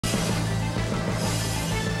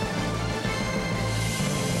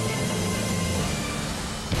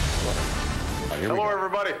Hello,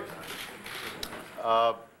 everybody.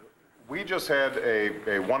 We just had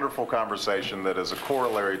a wonderful conversation that is a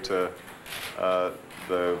corollary to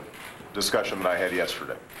the discussion that I had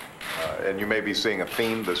yesterday. And you may be seeing a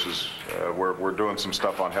theme. This is we're doing some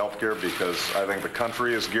stuff on healthcare because I think the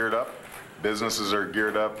country is geared up, businesses are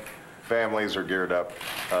geared up, families are geared up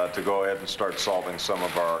to go ahead and start solving some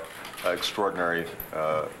of our extraordinary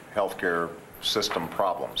healthcare system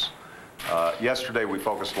problems. Yesterday we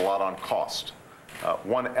focused a lot on cost.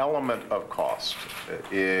 One element of cost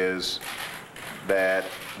is that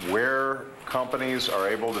where companies are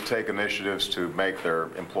able to take initiatives to make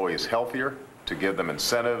their employees healthier, to give them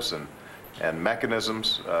incentives and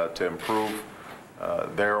mechanisms to improve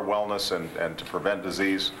their wellness and to prevent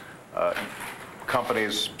disease,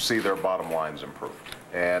 companies see their bottom lines improve.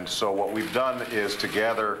 And so what we've done is to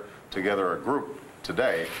gather together a group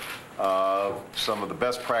today of some of the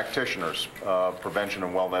best practitioners of prevention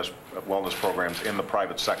and wellness programs in the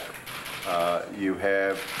private sector. You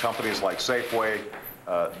have companies like Safeway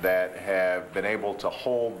that have been able to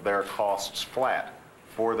hold their costs flat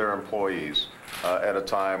for their employees at a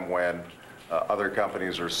time when other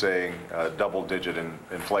companies are seeing double-digit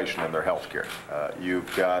inflation in their health care.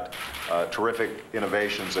 You've got terrific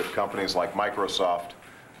innovations at companies like Microsoft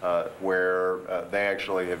where they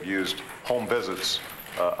actually have used home visits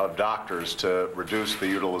of doctors to reduce the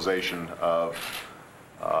utilization of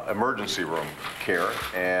emergency room care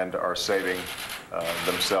and are saving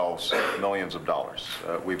themselves millions of dollars.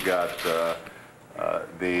 We've got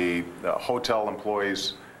the hotel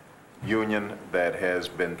employees union that has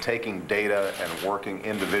been taking data and working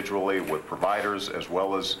individually with providers as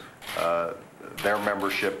well as their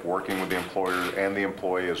membership, working with the employer and the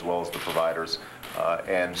employee as well as the providers,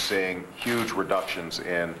 and seeing huge reductions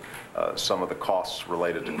in some of the costs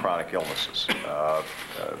related to chronic illnesses.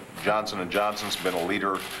 Johnson & Johnson's been a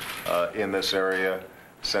leader in this area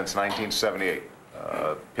since 1978.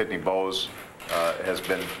 Pitney Bowes has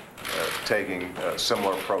been taking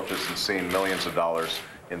similar approaches and seeing millions of dollars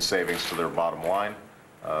in savings to their bottom line.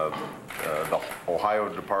 The Ohio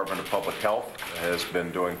Department of Public Health has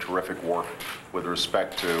been doing terrific work with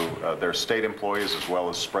respect to their state employees as well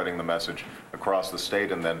as spreading the message across the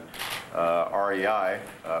state. And then REI,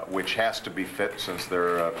 which has to be fit since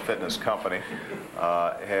they're a fitness company,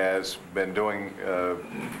 has been doing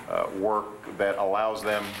work that allows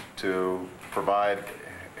them to provide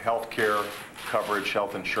health care coverage,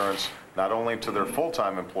 health insurance, not only to their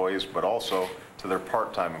full-time employees, but also to their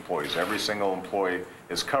part-time employees. Every single employee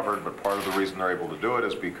is covered, but part of the reason they're able to do it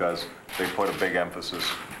is because they put a big emphasis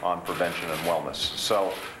on prevention and wellness.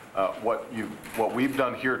 So what we've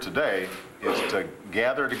done here today is to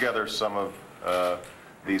gather together some of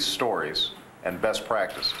these stories and best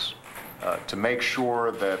practices to make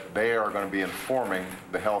sure that they are going to be informing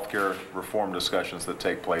the healthcare reform discussions that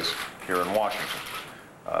take place here in Washington.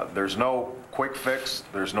 There's no quick fix,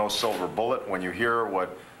 there's no silver bullet. When you hear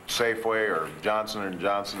what Safeway or Johnson &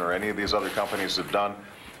 Johnson or any of these other companies have done,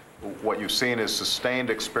 what you've seen is sustained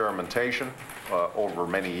experimentation over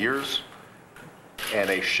many years and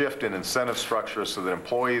a shift in incentive structure so that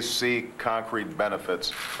employees see concrete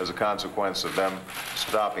benefits as a consequence of them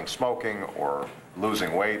stopping smoking or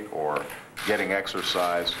losing weight or getting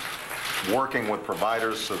exercise, working with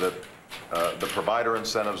providers so that the provider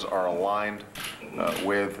incentives are aligned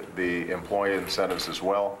with the employee incentives as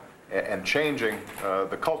well, and changing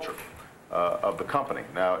the culture of the company.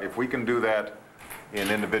 Now, if we can do that in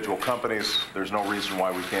individual companies, there's no reason why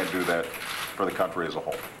we can't do that for the country as a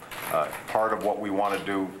whole. Part of what we want to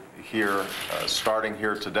do here, starting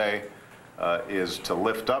here today, is to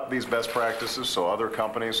lift up these best practices so other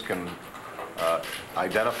companies can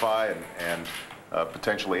identify and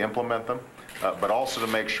potentially implement them, but also to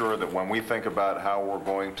make sure that when we think about how we're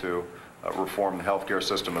going to reform the healthcare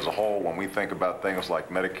system as a whole, when we think about things like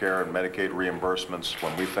Medicare and Medicaid reimbursements,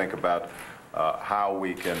 when we think about how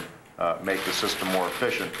we can make the system more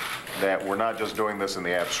efficient, that we're not just doing this in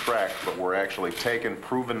the abstract, but we're actually taking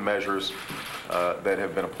proven measures that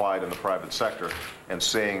have been applied in the private sector and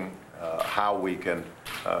seeing how we can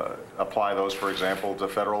apply those, for example, to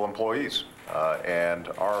federal employees and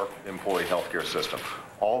our employee healthcare system.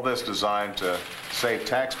 All this designed to save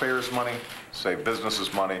taxpayers money, save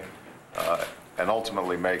businesses money, and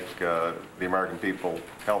ultimately make the American people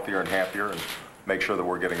healthier and happier and make sure that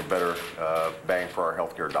we're getting a better bang for our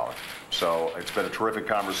healthcare dollar. So it's been a terrific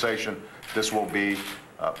conversation. This will be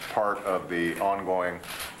part of the ongoing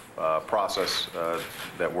process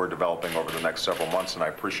that we're developing over the next several months, and I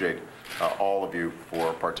appreciate all of you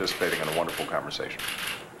for participating in a wonderful conversation.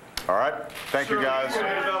 All right. Thank you, guys.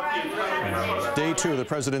 Day 2 of the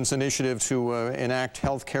president's initiative to enact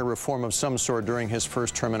health care reform of some sort during his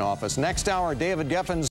first term in office. Next hour, David Geffen's